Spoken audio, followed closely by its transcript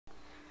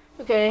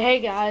Okay, hey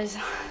guys,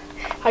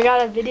 I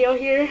got a video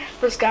here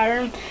for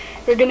Skyrim.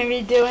 We're gonna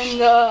be doing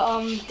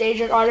the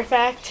Daedric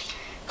artifact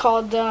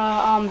called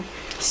the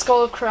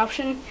Skull of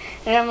Corruption,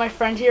 and I have my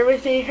friend here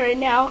with me right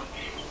now.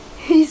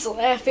 He's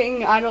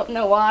laughing, I don't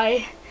know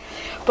why,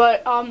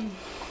 but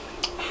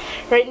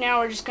right now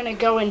we're just gonna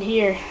go in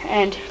here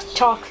and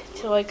talk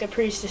to like a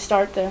priest to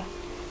start the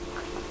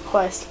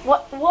quest.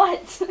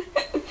 What?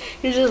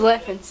 You're just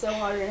laughing so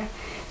hard right now.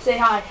 Say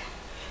hi.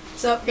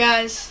 What's up,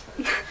 guys?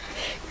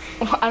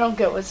 I don't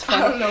get what's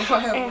funny. I don't know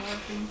why I'm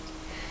laughing.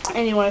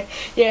 Anyway,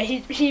 yeah,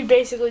 he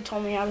basically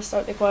told me how to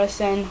start the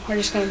quest, and we're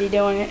just going to be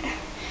doing it.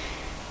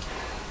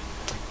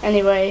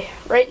 Anyway,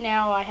 right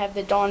now I have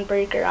the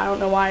Dawnbreaker. I don't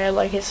know why I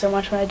like it so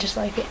much, but I just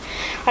like it.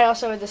 I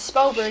also have the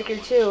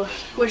Spellbreaker, too.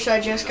 Which I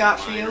just got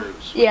for you.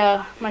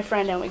 Yeah, my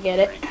friend and we get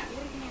it.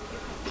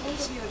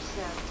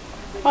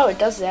 Oh, it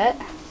does that.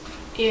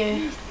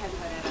 Yeah.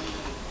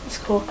 It's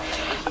cool.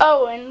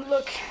 Oh, and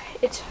look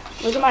at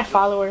my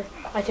follower.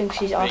 I think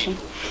she's awesome.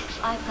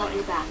 I've got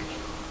you back.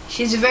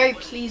 She's a very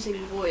pleasing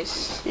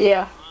voice.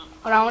 Yeah.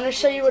 But I want to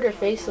show you what her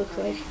face looks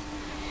like.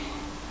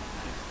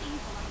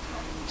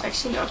 It's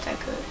actually not that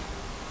good.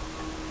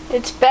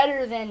 It's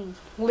better than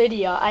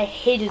Lydia. I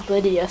hated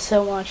Lydia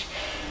so much.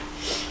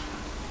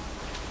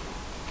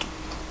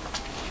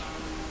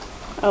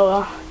 Oh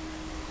well.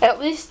 At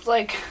least,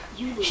 like,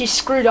 she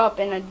screwed up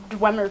in a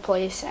Dwemer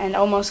place and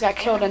almost got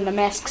killed, and the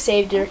mask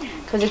saved her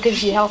because it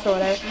gives you health or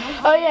whatever.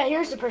 Oh yeah,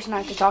 here's the person I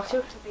have to talk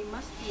to.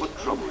 What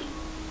trouble?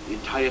 The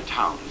entire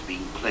town is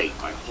being plagued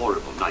by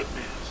horrible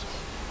nightmares.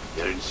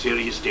 They're in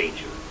serious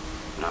danger,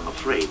 and I'm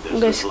afraid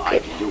there's little I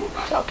can do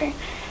about it. Okay.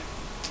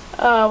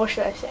 What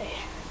should I say?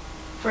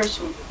 First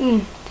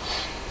one.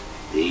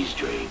 These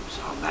dreams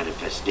are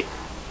manifesting.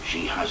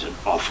 She has an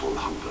awful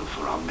hunger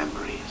for our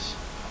memories.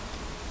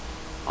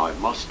 I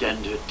must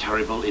end her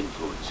terrible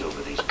influence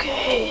over these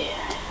Okay.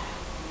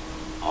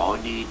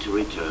 I need to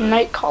return.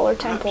 Nightcaller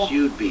Temple. Perhaps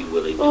you'd be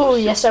willing to Oh,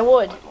 assist. yes I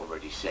would. I've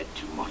already said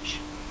too much.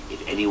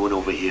 If anyone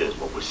overhears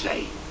what we're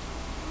saying,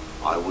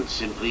 I would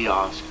simply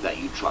ask that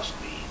you trust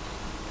me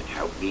and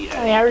help me end.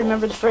 Oh, yeah, I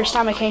remember the first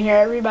time I came here,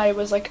 everybody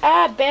was like,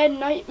 bad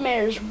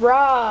nightmares,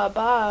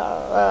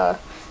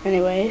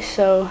 Anyway,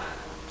 so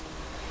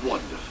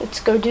Wonderful. let's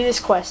go do this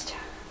quest.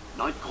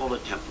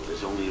 Nightcaller Temple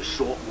is only a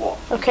short walk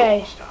from Okay.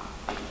 Dawn Star.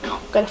 Come,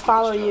 I'm gonna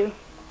follow you.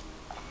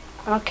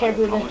 I don't care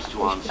who promise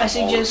to answer I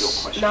all of your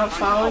suggest questions. not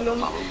following him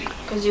Follow me.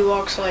 because he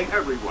walks like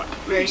Everyone,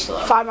 very slow.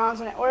 5 miles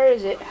an hour. Where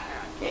is it?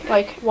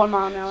 Like 1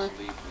 mile an hour.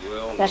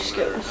 That's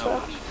good.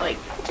 So, Like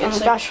oh it's my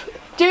like gosh.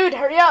 Dude,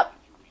 hurry up!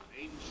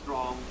 remain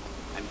strong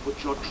and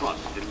put your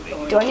trust in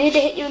me. Do I need to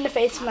hit you in the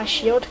face with my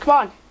shield? Come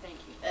on.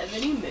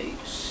 Ebony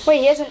Moose. Wait,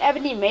 he has an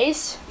ebony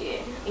mace? Yeah,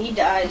 he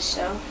dies,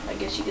 so I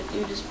guess you could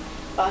loot his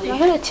body. I'm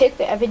gonna take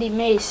the ebony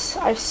mace.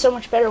 I have so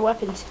much better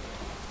weapons.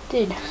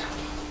 Dude.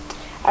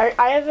 I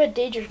have a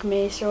Daedric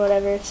mace or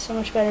whatever. It's so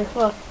much better.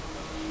 Look.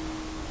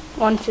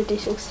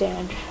 156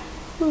 damage.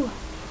 Ooh.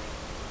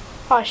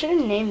 Oh, I should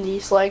have named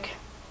these like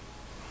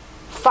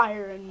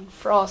Fire and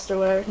Frost or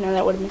whatever. No,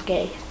 that would have been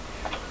gay.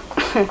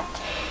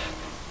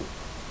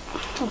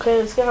 Okay,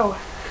 let's go.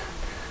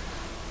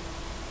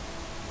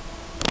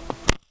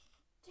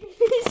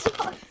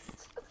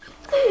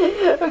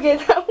 Okay,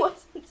 that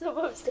wasn't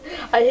supposed to.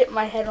 I hit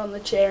my head on the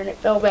chair and it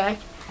fell back.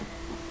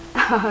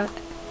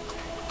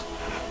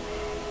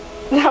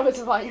 That was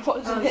funny,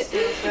 wasn't it?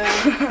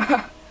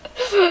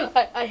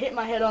 I hit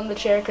my head on the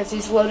chair because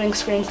these loading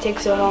screens take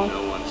so long.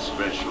 No one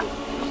special.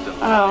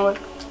 Oh,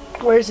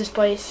 where's this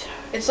place?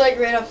 It's like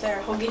right up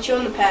there. He'll get you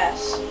on the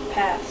path.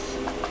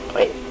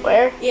 Wait,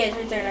 where? Yeah, it's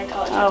right there, and I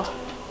call it. Oh,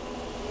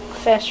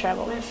 fast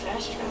travel. I'm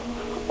fast travel.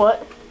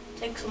 What?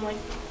 Takes him like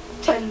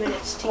 10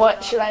 minutes to What,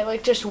 get should I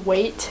like just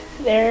wait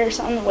there or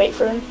something? Wait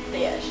for him? out.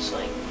 Yeah, it's just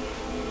like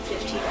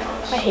 15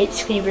 hours. I hate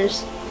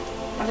skeevers.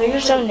 I think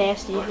They're so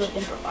nasty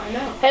looking. I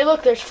know. Hey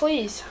look, there's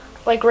fleas.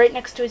 Like right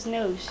next to his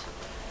nose.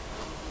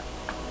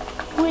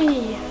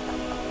 Whee!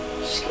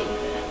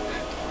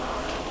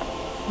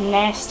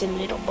 Nasty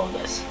little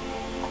buggers.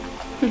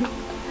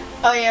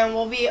 Oh yeah, and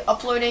we'll be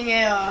uploading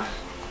a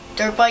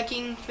dirt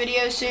biking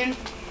video soon,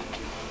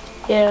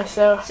 Yeah,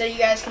 so so you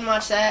guys can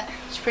watch that.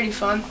 It's pretty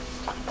fun.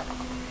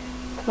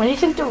 when do you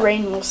think the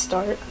rain will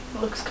start?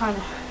 It looks kind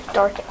of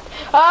dark out.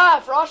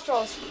 Ah, frost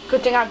trolls.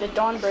 Good thing I have the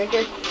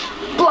Dawnbreaker.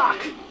 Block!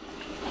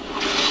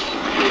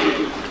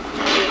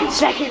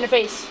 Smack you in the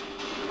face.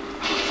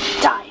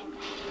 Die.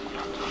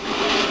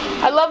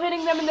 I love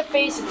hitting them in the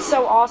face. It's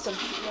so awesome.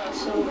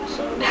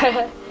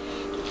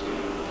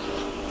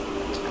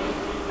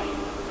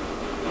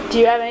 Do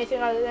you have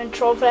anything other than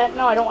troll fat?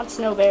 No, I don't want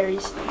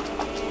snowberries.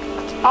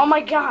 Oh my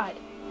god.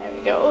 There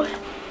we go.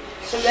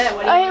 So Matt,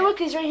 what do Oh, you, hey, look,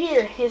 he's right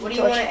here. He has what a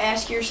do you torch. want to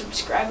ask your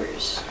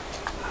subscribers?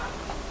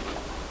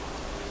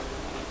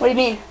 What do you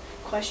mean?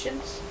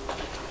 Questions?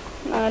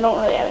 No, I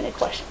don't really have any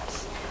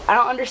questions. I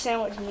don't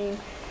understand what you mean.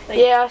 Like,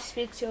 Yeah,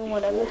 speak to him,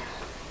 whatever.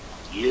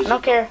 Years I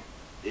don't ago, care.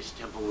 This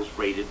temple was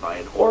raided by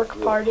an Orc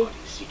war party.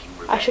 seeking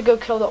I revenge. should go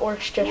kill the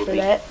orcs just for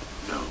that.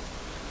 No.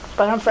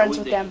 but I'm friends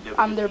with them.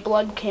 I'm their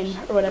bloodkin,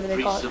 or whatever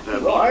they call it.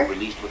 You are?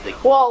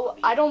 Well,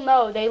 I don't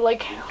know. They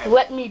like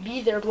let me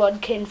be their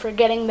bloodkin for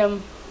getting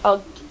them a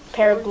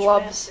pair of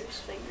gloves.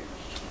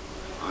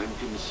 I'm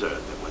concerned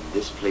that when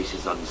this place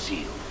is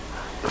unsealed,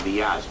 the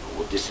miasma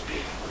will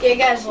dissipate. Yeah,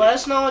 guys, let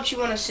us know what you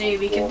want to see.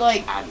 We could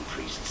like and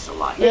priests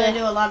alike. really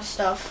do a lot of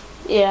stuff.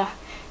 Yeah.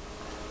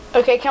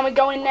 Okay, can we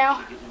go in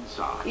now? Get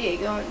inside. Yeah,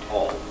 go in.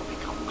 All will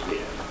become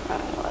clear.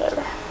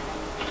 Whatever.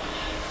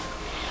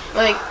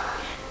 Like,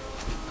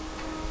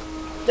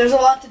 there's a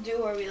lot to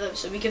do where we live,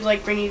 so we could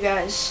like bring you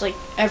guys like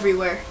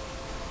everywhere.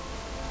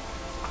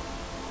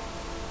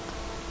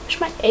 Wish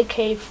my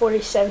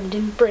AK-47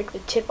 didn't break the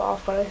tip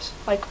off, but I was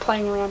like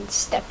playing around and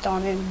stepped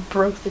on it and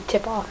broke the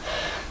tip off.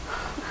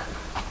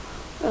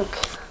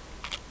 Okay.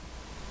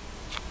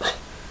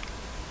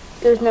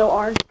 There's no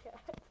orange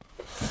cap.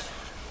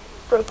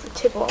 Broke the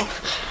tip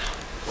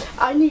off.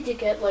 I need to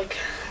get like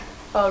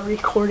a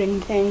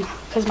recording thing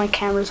because my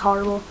camera's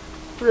horrible.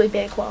 Really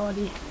bad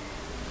quality.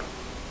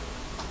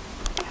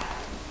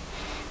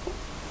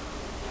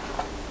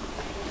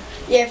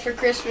 Yeah, for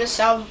Christmas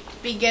I'll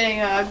be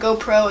getting a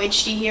GoPro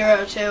HD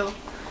Hero too,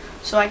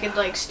 so I could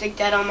like stick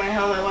that on my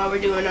helmet while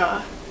we're doing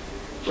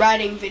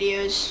riding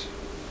videos.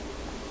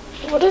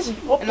 What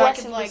And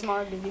blessing does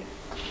Mara give you?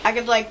 I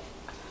could like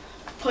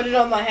put it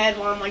on my head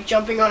while I'm like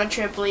jumping on a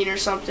trampoline or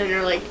something,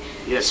 or like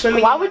Yes.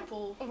 swimming in my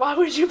pool. Why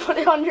would you put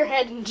it on your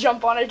head and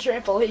jump on a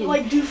trampoline?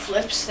 Like do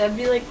flips. That'd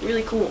be like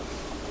really cool.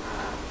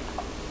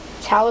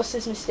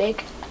 Talos'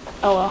 mistake.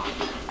 Oh well.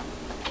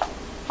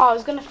 Oh, I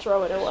was gonna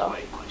throw it. Oh well.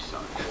 Wait, my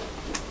son.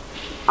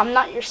 I'm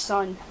not your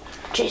son.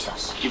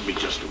 Jesus. Give me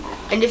just a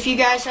moment. And if you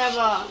guys have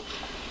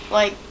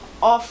like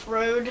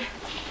off-road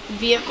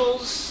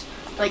vehicles,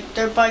 like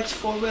dirt bikes,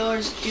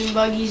 four-wheelers, dune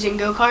buggies, and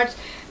go-karts,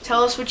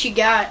 tell us what you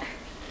got.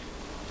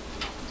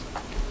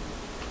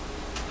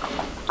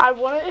 I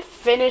wanted to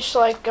finish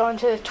like going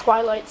to the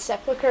Twilight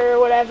Sepulchre or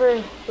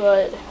whatever,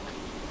 but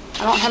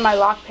I don't have my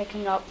lock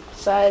picking up,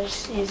 so I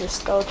just use a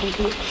skeleton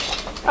key.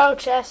 Oh,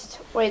 chest.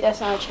 Wait, that's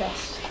not a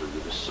chest. Show you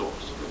the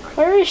source of the night.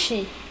 Where is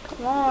she?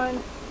 Come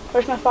on.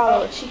 Where's my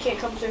follower? Oh, she can't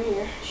come through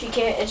here. She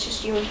can't. It's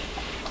just you.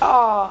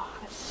 Oh,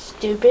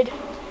 stupid.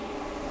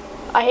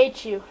 I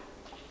hate you.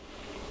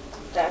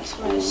 That's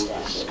my Hold the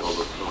staff.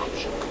 skull of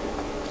corruption.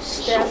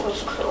 Staff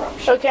of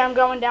corruption. Okay, I'm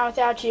going down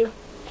without you.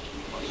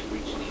 Must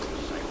reach the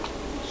other side.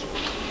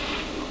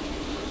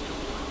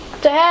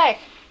 What the heck?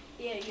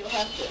 Yeah, you'll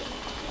have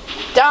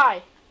to.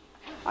 Die.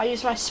 I'll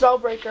use my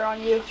spellbreaker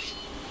on you.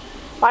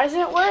 Why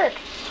doesn't it work?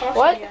 Talk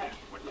What? to the guy.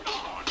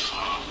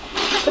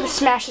 I'm gonna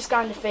smash this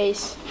guy in the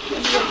face.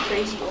 This is what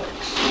crazy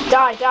works.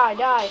 Die, die,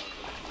 die.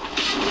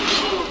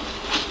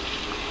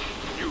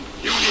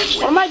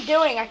 What am I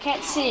doing? I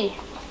can't see.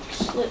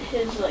 Slit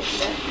his like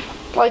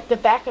neck. Like the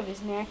back of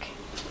his neck.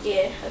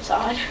 Yeah, that's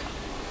odd.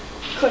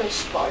 Cut his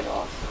spine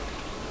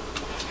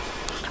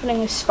off.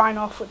 Cutting his spine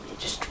off would be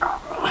just...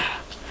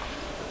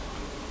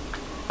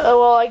 Oh,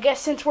 well, I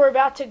guess since we're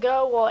about to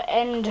go, we'll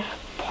end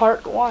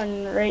part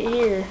 1 right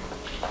here.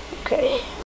 Okay.